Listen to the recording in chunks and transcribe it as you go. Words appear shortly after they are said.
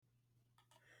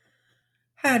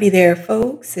Howdy there,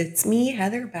 folks. It's me,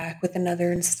 Heather, back with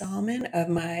another installment of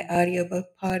my audiobook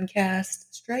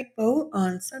podcast, Strike Boat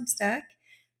on Substack.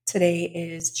 Today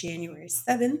is January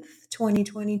 7th,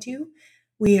 2022.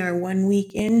 We are 1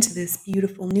 week into this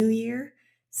beautiful new year,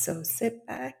 so sit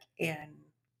back and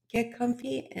get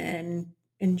comfy and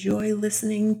enjoy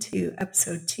listening to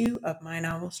episode 2 of my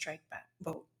novel, Strike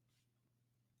Boat.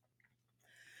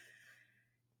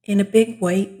 In a big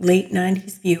white late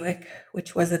 90s Buick,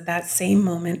 which was at that same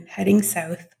moment heading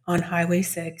south on Highway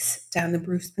 6 down the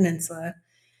Bruce Peninsula,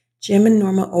 Jim and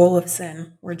Norma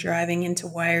Olafson were driving into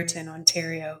Wyerton,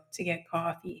 Ontario to get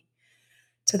coffee.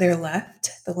 To their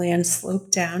left, the land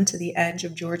sloped down to the edge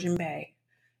of Georgian Bay.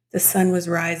 The sun was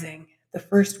rising, the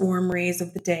first warm rays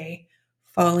of the day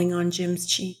falling on Jim's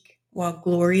cheek, while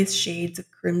glorious shades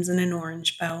of crimson and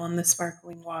orange fell on the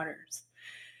sparkling waters.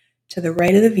 To the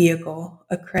right of the vehicle,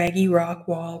 a craggy rock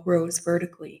wall rose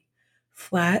vertically,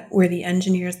 flat where the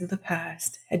engineers of the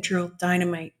past had drilled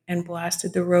dynamite and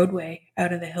blasted the roadway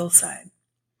out of the hillside.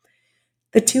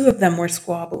 The two of them were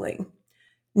squabbling.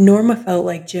 Norma felt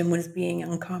like Jim was being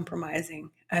uncompromising,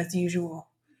 as usual.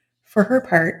 For her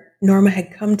part, Norma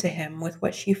had come to him with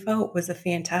what she felt was a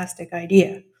fantastic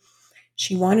idea.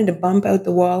 She wanted to bump out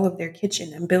the wall of their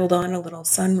kitchen and build on a little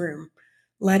sunroom,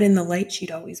 let in the light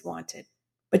she'd always wanted.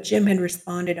 But Jim had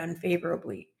responded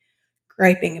unfavorably,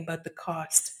 griping about the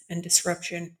cost and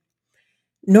disruption.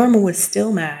 Norma was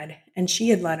still mad, and she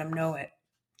had let him know it.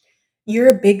 "You're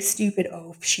a big stupid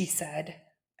oaf," she said,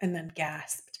 and then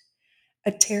gasped.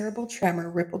 A terrible tremor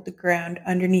rippled the ground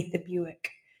underneath the Buick.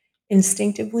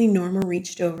 Instinctively, Norma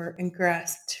reached over and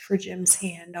grasped for Jim's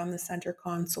hand on the center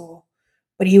console,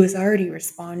 but he was already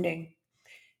responding.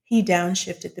 He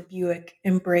downshifted the Buick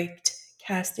and braked,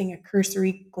 casting a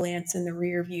cursory glance in the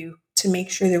rear view to make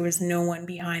sure there was no one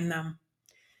behind them.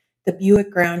 The Buick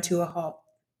ground to a halt,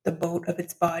 the boat of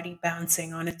its body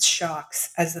bouncing on its shocks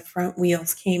as the front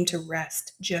wheels came to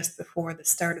rest just before the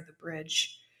start of the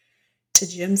bridge. To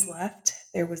Jim's left,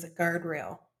 there was a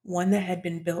guardrail, one that had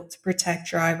been built to protect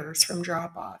drivers from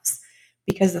drop-offs,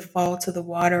 because the fall to the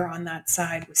water on that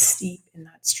side was steep in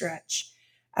that stretch,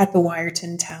 at the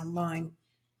Wyerton town line.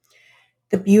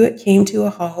 The Buick came to a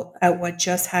halt at what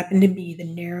just happened to be the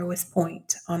narrowest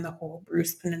point on the whole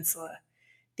Bruce Peninsula,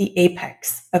 the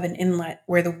apex of an inlet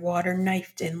where the water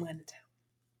knifed inland.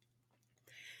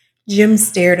 Jim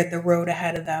stared at the road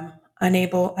ahead of them,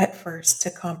 unable at first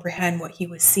to comprehend what he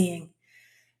was seeing.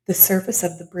 The surface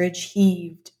of the bridge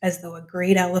heaved as though a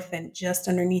great elephant just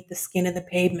underneath the skin of the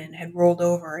pavement had rolled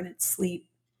over in its sleep.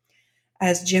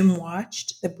 As Jim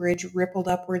watched, the bridge rippled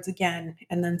upwards again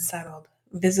and then settled,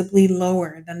 visibly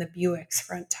lower than the Buick's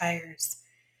front tires.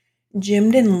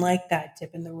 Jim didn't like that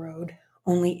dip in the road,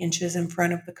 only inches in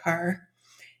front of the car.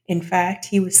 In fact,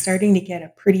 he was starting to get a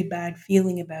pretty bad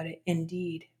feeling about it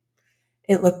indeed.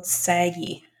 It looked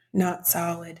saggy, not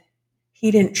solid.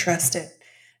 He didn't trust it,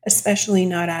 especially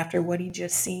not after what he'd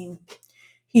just seen.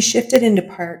 He shifted into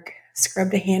park,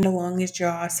 scrubbed a hand along his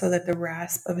jaw so that the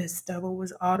rasp of his stubble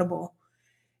was audible.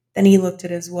 Then he looked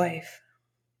at his wife.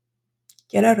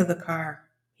 "Get out of the car,"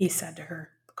 he said to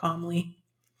her, calmly.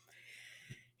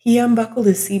 He unbuckled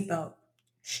his seatbelt.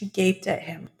 She gaped at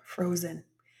him, frozen.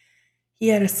 He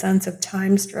had a sense of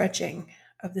time stretching,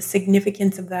 of the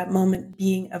significance of that moment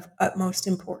being of utmost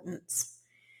importance.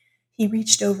 He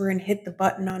reached over and hit the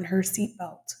button on her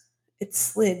seatbelt. It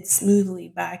slid smoothly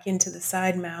back into the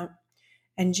side mount,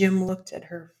 and Jim looked at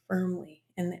her firmly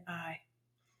in the eye.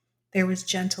 There was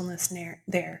gentleness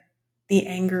there, the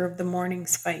anger of the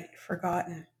morning's fight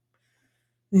forgotten.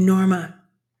 "Norma,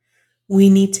 we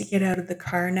need to get out of the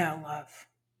car now, love.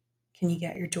 Can you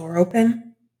get your door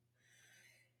open?"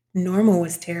 Norma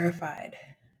was terrified.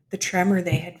 The tremor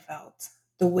they had felt,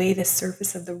 the way the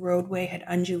surface of the roadway had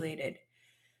undulated.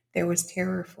 There was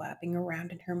terror flapping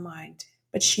around in her mind,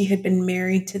 but she had been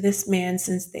married to this man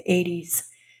since the 80s,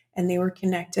 and they were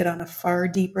connected on a far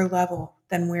deeper level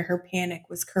than where her panic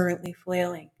was currently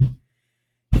flailing.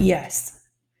 Yes.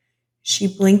 She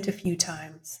blinked a few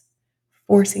times,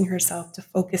 forcing herself to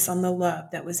focus on the love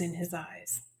that was in his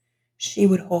eyes. She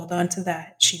would hold on to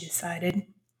that, she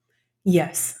decided.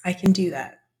 "Yes, I can do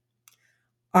that."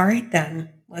 "All right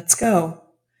then, let's go."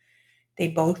 They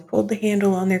both pulled the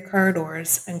handle on their car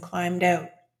doors and climbed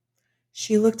out.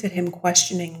 She looked at him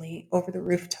questioningly over the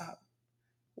rooftop.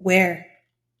 "Where?"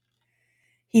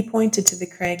 He pointed to the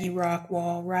craggy rock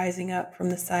wall rising up from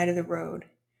the side of the road,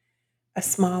 a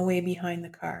small way behind the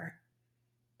car.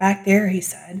 "Back there," he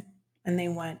said, and they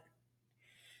went.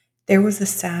 There was a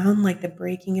sound like the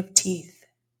breaking of teeth.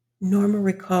 Norma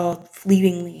recalled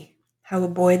fleetingly how a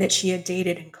boy that she had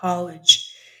dated in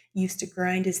college used to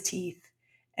grind his teeth,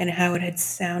 and how it had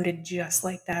sounded just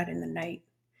like that in the night.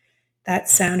 That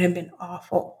sound had been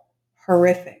awful,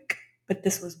 horrific, but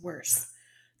this was worse.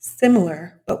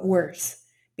 Similar, but worse,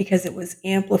 because it was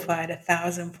amplified a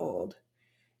thousandfold.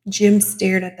 Jim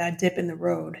stared at that dip in the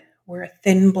road, where a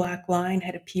thin black line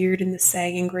had appeared in the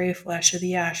sagging gray flesh of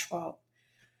the asphalt,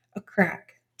 a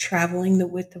crack traveling the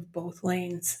width of both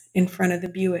lanes in front of the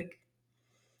Buick.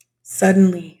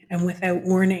 Suddenly, and without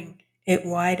warning, it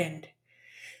widened.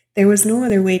 There was no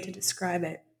other way to describe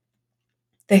it.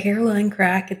 The hairline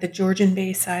crack at the Georgian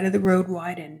Bay side of the road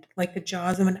widened, like the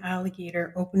jaws of an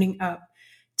alligator opening up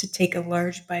to take a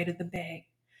large bite of the bay,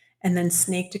 and then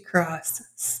snaked across,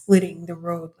 splitting the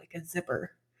road like a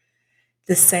zipper.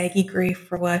 The saggy gray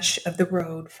flesh of the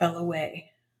road fell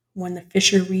away. When the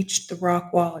fissure reached the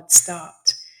rock wall, it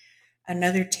stopped.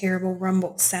 Another terrible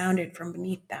rumble sounded from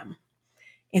beneath them.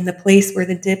 In the place where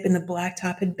the dip in the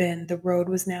blacktop had been, the road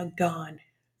was now gone.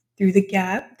 Through the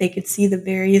gap, they could see the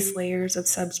various layers of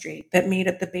substrate that made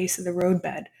up the base of the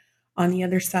roadbed on the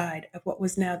other side of what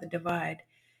was now the divide,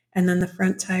 and then the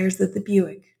front tires of the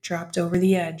Buick dropped over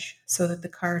the edge so that the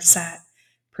car sat,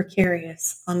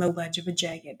 precarious, on the ledge of a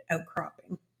jagged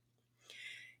outcropping.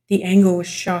 The angle was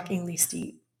shockingly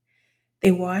steep.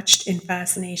 They watched in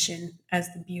fascination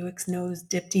as the Buick's nose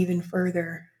dipped even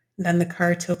further. Then the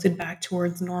car tilted back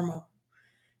towards normal,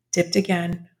 dipped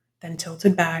again, then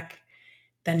tilted back,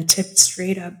 then tipped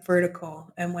straight up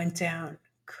vertical and went down,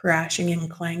 crashing and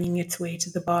clanging its way to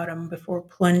the bottom before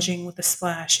plunging with a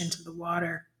splash into the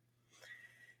water.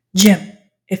 Jim,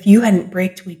 if you hadn't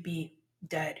braked, we'd be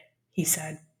dead, he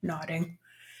said, nodding.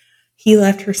 He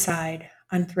left her side,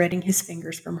 unthreading his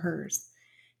fingers from hers.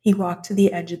 He walked to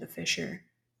the edge of the fissure.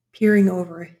 Peering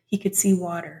over, he could see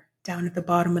water down at the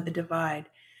bottom of the divide,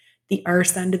 the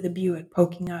arse end of the Buick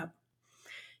poking up.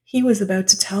 He was about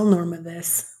to tell Norma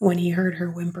this when he heard her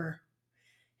whimper.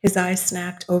 His eyes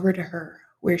snapped over to her,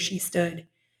 where she stood,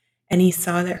 and he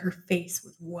saw that her face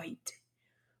was white.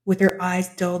 With her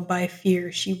eyes dulled by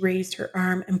fear, she raised her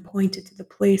arm and pointed to the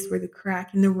place where the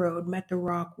crack in the road met the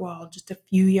rock wall just a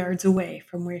few yards away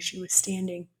from where she was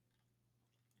standing.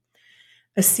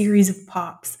 A series of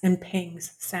pops and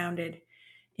pings sounded.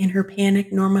 In her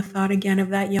panic, Norma thought again of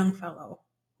that young fellow.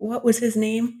 What was his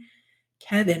name?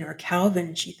 Kevin or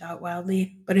Calvin, she thought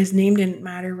wildly, but his name didn't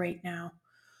matter right now.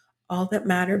 All that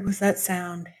mattered was that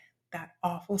sound, that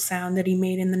awful sound that he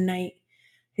made in the night,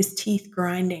 his teeth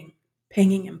grinding,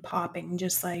 pinging and popping,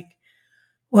 just like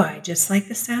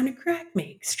the sound a crack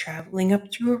makes traveling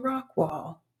up through a rock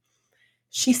wall.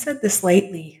 She said this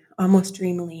lightly, almost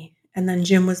dreamily, and then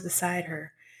Jim was beside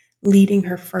her, leading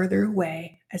her further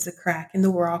away as the crack in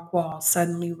the rock wall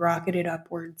suddenly rocketed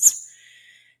upwards.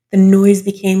 The noise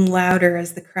became louder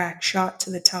as the crack shot to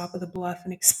the top of the bluff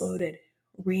and exploded,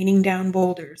 raining down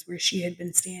boulders where she had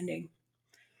been standing.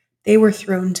 They were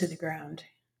thrown to the ground.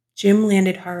 Jim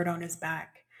landed hard on his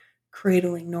back,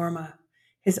 cradling Norma,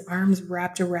 his arms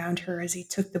wrapped around her as he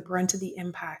took the brunt of the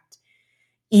impact.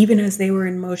 Even as they were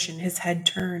in motion, his head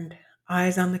turned,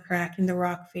 eyes on the crack in the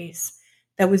rock face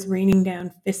that was raining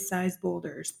down fist-sized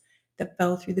boulders that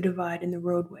fell through the divide in the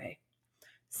roadway.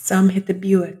 Some hit the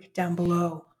Buick down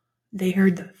below. They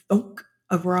heard the thunk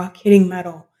of rock hitting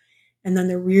metal, and then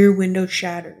the rear window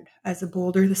shattered as a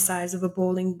boulder the size of a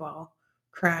bowling ball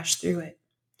crashed through it.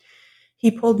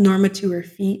 He pulled Norma to her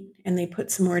feet, and they put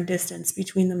some more distance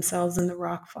between themselves and the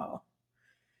rockfall.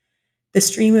 The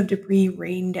stream of debris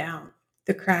rained down.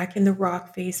 The crack in the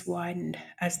rock face widened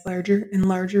as larger and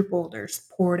larger boulders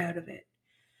poured out of it.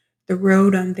 The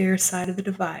road on their side of the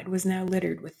divide was now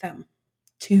littered with them.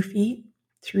 2 feet,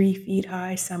 3 feet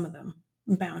high, some of them,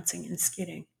 bouncing and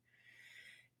skidding.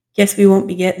 Guess we won't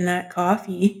be getting that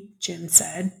coffee, Jim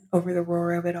said, over the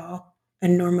roar of it all,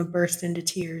 and Norma burst into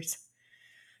tears.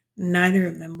 Neither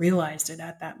of them realized it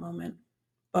at that moment,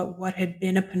 but what had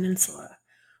been a peninsula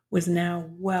was now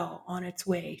well on its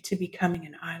way to becoming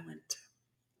an island.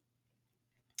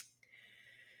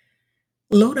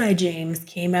 Lodi James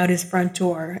came out his front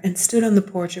door and stood on the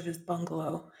porch of his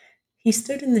bungalow. He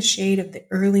stood in the shade of the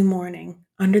early morning,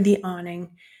 under the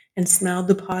awning, and smelled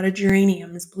the potted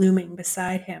geraniums blooming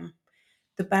beside him,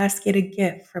 the basketed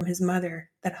gift from his mother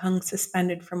that hung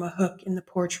suspended from a hook in the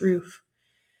porch roof.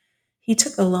 He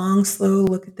took a long, slow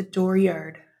look at the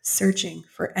dooryard, searching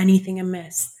for anything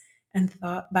amiss, and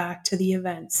thought back to the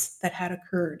events that had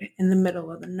occurred in the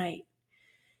middle of the night.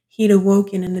 He'd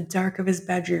awoken in the dark of his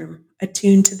bedroom,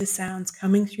 attuned to the sounds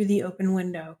coming through the open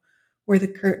window, where the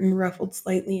curtain ruffled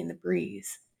slightly in the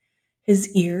breeze.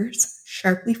 His ears,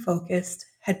 sharply focused,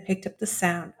 had picked up the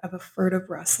sound of a furtive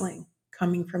rustling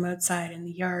coming from outside in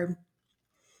the yard.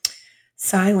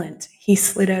 Silent, he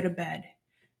slid out of bed,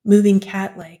 Moving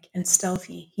cat-like and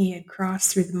stealthy, he had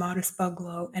crossed through the modest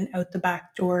bungalow and out the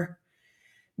back door.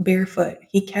 Barefoot,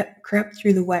 he crept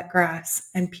through the wet grass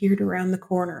and peered around the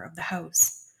corner of the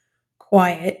house.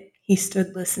 Quiet, he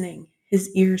stood listening, his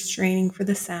ears straining for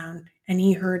the sound, and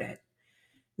he heard it.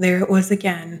 There it was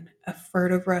again, a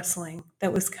furtive rustling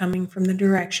that was coming from the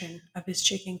direction of his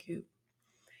chicken coop.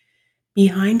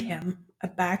 Behind him, a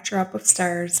backdrop of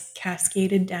stars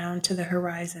cascaded down to the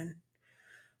horizon.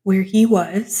 Where he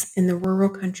was, in the rural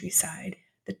countryside,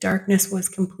 the darkness was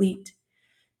complete.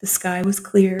 The sky was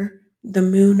clear, the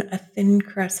moon a thin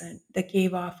crescent that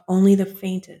gave off only the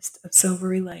faintest of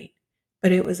silvery light,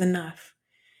 but it was enough.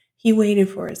 He waited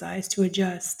for his eyes to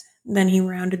adjust, then he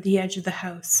rounded the edge of the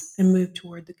house and moved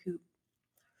toward the coop.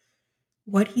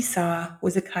 What he saw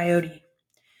was a coyote.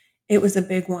 It was a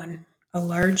big one, a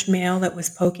large male that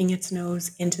was poking its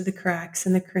nose into the cracks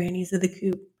and the crannies of the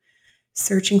coop,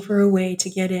 searching for a way to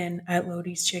get in at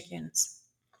Lodi's chickens.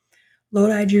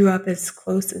 Lodi drew up as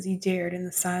close as he dared in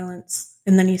the silence,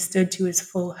 and then he stood to his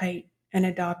full height and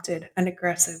adopted an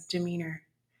aggressive demeanor.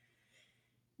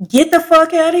 "Get the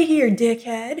fuck out of here,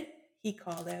 dickhead!" he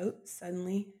called out,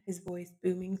 suddenly, his voice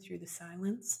booming through the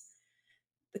silence.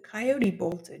 The coyote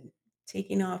bolted,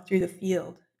 taking off through the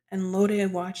field, and Lodi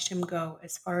watched him go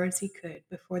as far as he could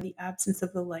before the absence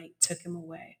of the light took him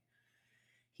away.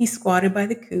 He squatted by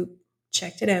the coop,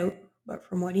 checked it out, but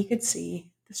from what he could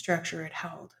see, the structure had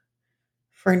held.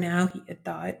 For now, he had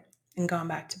thought, and gone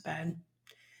back to bed.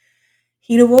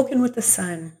 He'd awoken with the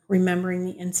sun, remembering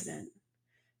the incident.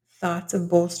 Thoughts of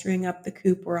bolstering up the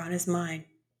coop were on his mind,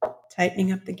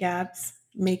 tightening up the gaps,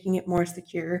 making it more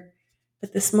secure.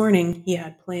 But this morning, he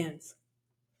had plans.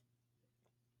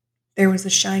 There was a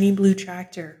shiny blue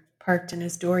tractor parked in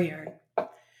his dooryard.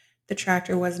 The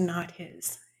tractor was not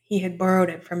his. He had borrowed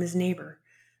it from his neighbor,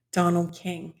 Donald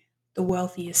King, the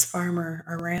wealthiest farmer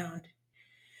around.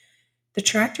 The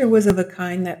tractor was of a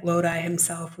kind that Lodi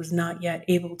himself was not yet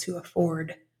able to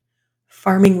afford.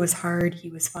 Farming was hard, he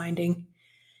was finding.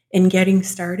 In getting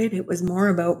started, it was more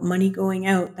about money going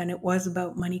out than it was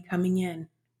about money coming in.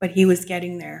 But he was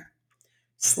getting there.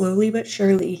 Slowly but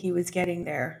surely, he was getting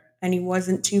there, and he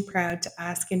wasn't too proud to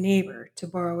ask a neighbor to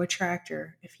borrow a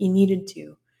tractor if he needed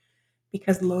to,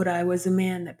 because Lodi was a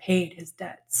man that paid his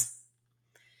debts.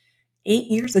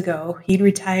 8 years ago, he'd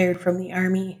retired from the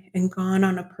army and gone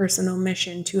on a personal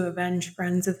mission to avenge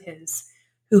friends of his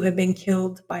who had been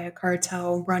killed by a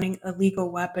cartel running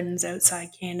illegal weapons outside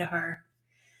Kandahar.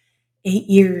 8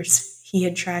 years, he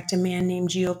had tracked a man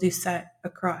named Gilles Doucet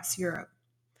across Europe.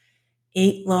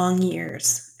 8 long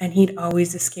years, and he'd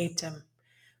always escaped him.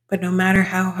 But no matter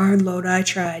how hard Lodi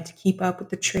tried to keep up with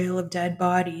the trail of dead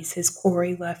bodies his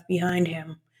quarry left behind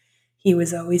him, he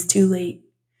was always too late.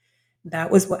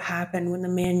 That was what happened when the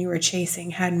man you were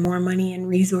chasing had more money and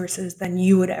resources than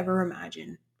you would ever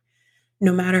imagine.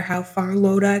 No matter how far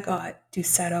Lodi got,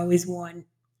 Doucet always won.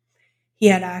 He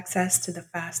had access to the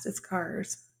fastest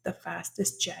cars, the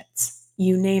fastest jets,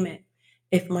 you name it.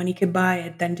 If money could buy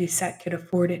it, then Doucet could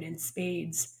afford it in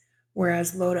spades,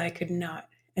 whereas Lodi could not,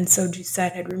 and so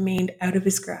Doucet had remained out of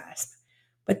his grasp.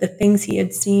 But the things he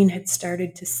had seen had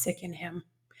started to sicken him.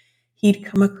 He'd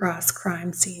come across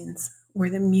crime scenes where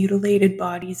the mutilated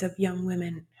bodies of young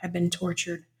women had been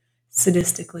tortured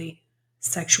sadistically,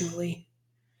 sexually.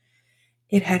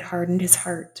 It had hardened his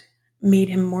heart, made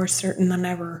him more certain than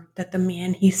ever that the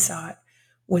man he sought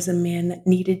was a man that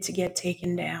needed to get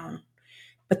taken down.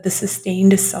 But the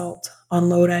sustained assault on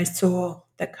Lodi's soul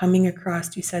that coming across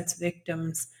Doucet's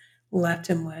victims left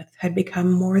him with had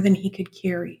become more than he could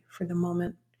carry for the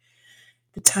moment.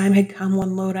 The time had come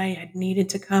when Lodi had needed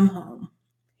to come home.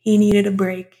 He needed a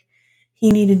break. He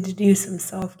needed to do some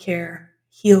self-care,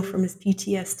 heal from his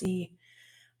PTSD.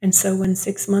 And so when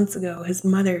 6 months ago his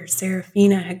mother,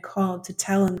 Serafina, had called to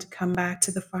tell him to come back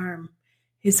to the farm,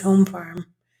 his home farm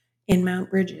in Mount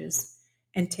Bridges,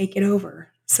 and take it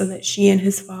over so that she and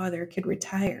his father could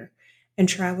retire and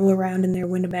travel around in their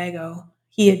Winnebago,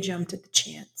 he had jumped at the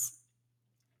chance.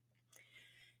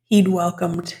 He'd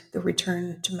welcomed the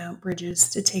return to Mount Bridges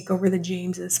to take over the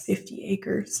Jameses' 50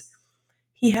 acres.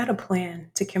 He had a plan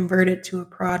to convert it to a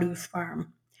produce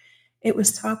farm. It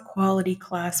was top quality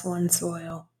Class 1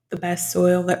 soil, the best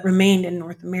soil that remained in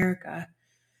North America.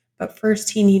 But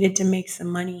first he needed to make some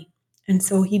money, and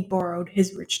so he borrowed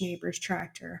his rich neighbor's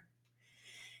tractor.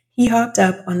 He hopped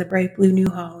up on the bright blue New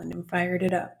Holland and fired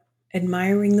it up,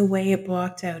 admiring the way it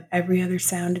blocked out every other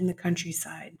sound in the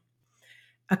countryside.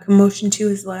 A commotion to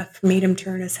his left made him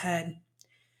turn his head.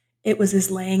 It was his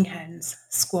laying hens,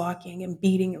 squawking and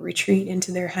beating a retreat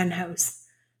into their hen house,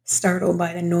 startled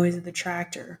by the noise of the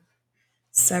tractor.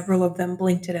 Several of them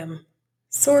blinked at him.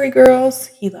 Sorry, girls,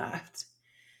 he laughed.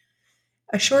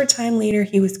 A short time later,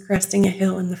 he was cresting a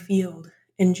hill in the field,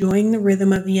 enjoying the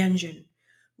rhythm of the engine,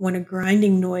 when a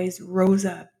grinding noise rose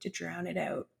up to drown it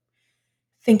out.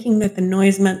 Thinking that the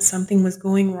noise meant something was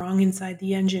going wrong inside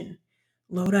the engine,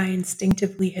 Lodi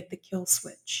instinctively hit the kill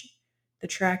switch. The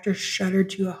tractor shuddered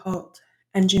to a halt,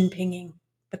 engine pinging,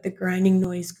 but the grinding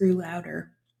noise grew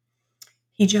louder.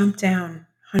 He jumped down,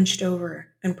 hunched over,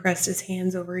 and pressed his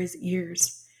hands over his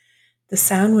ears. The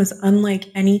sound was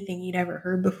unlike anything he'd ever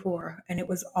heard before, and it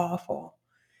was awful.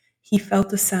 He felt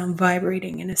the sound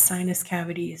vibrating in his sinus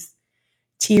cavities.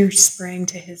 Tears sprang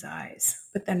to his eyes,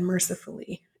 but then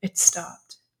mercifully, it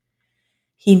stopped.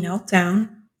 He knelt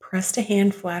down, pressed a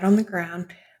hand flat on the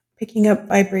ground, picking up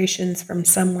vibrations from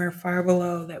somewhere far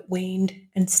below that waned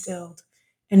and stilled,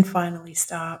 and finally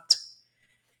stopped.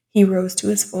 He rose to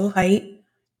his full height,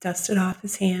 dusted off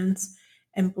his hands,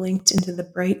 and blinked into the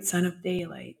bright sun of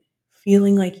daylight,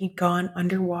 feeling like he'd gone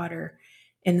underwater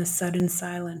in the sudden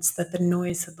silence that the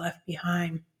noise had left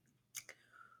behind.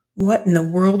 What in the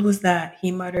world was that?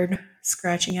 He muttered,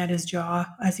 scratching at his jaw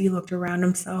as he looked around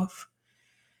himself.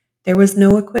 There was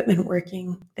no equipment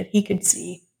working that he could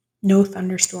see, no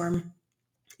thunderstorm.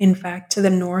 In fact, to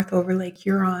the north over Lake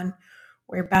Huron,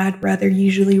 where bad weather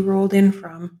usually rolled in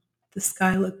from, the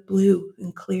sky looked blue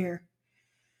and clear.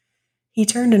 He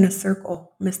turned in a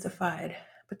circle, mystified,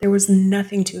 but there was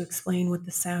nothing to explain what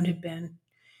the sound had been.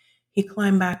 He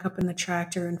climbed back up in the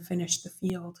tractor and finished the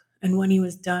field, and when he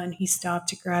was done, he stopped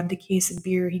to grab the case of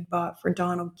beer he'd bought for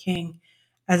Donald King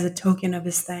as a token of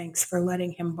his thanks for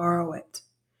letting him borrow it.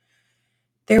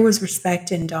 There was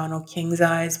respect in Donald King's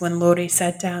eyes when Lodi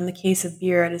set down the case of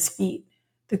beer at his feet,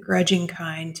 the grudging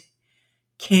kind.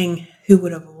 King, who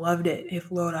would have loved it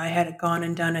if Lodi had gone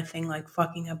and done a thing like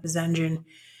fucking up his engine,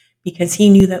 because he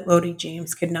knew that Lodi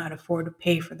James could not afford to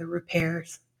pay for the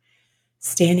repairs.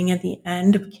 Standing at the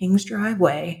end of King's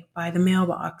driveway by the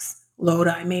mailbox,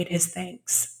 Lodi made his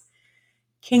thanks.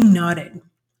 King nodded.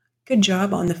 Good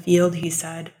job on the field, he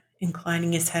said,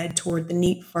 inclining his head toward the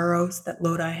neat furrows that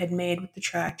Lodi had made with the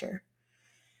tractor.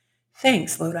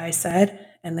 Thanks, Lodi said,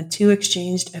 and the two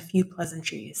exchanged a few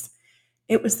pleasantries.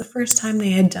 It was the first time they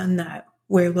had done that,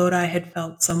 where Lodi had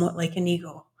felt somewhat like an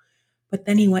eagle. But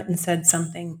then he went and said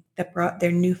something that brought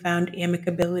their newfound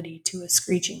amicability to a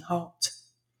screeching halt.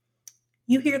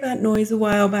 You hear that noise a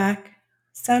while back?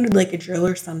 Sounded like a drill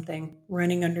or something,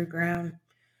 running underground.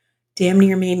 Damn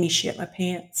near made me shit my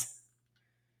pants.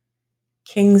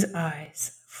 King's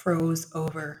eyes froze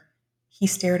over. He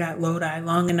stared at Lodi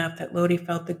long enough that Lodi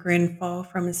felt the grin fall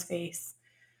from his face.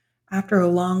 After a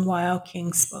long while,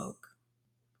 King spoke.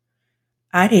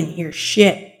 I didn't hear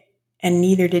shit, and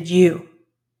neither did you.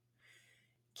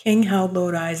 King held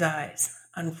Lodi's eyes,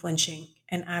 unflinching,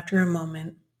 and after a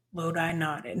moment, Lodi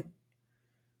nodded.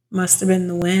 Must have been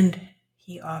the wind,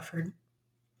 he offered.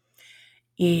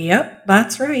 Yep,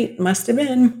 that's right, must have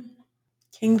been.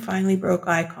 King finally broke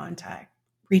eye contact,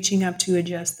 reaching up to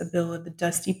adjust the bill of the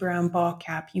dusty brown ball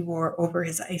cap he wore over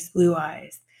his ice blue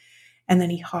eyes, and then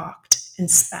he hawked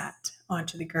and spat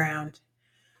onto the ground.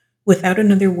 Without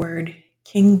another word,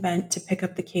 King bent to pick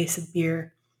up the case of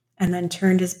beer, and then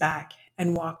turned his back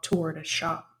and walked toward a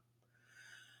shop.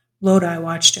 Lodi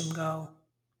watched him go.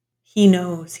 He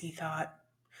knows, he thought.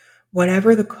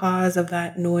 Whatever the cause of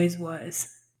that noise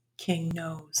was, King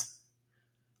knows.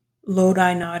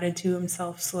 Lodi nodded to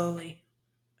himself slowly,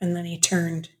 and then he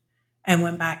turned and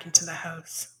went back into the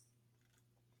house.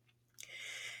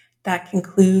 That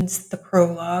concludes the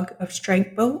prologue of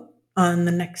Strike Boat. On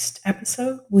the next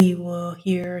episode, we will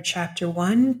hear chapter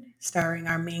 1, starring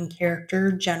our main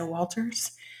character, Jenna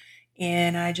Walters.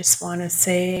 And I just want to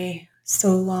say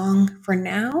so long for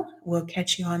now. We'll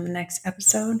catch you on the next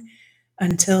episode.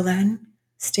 Until then,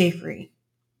 stay free.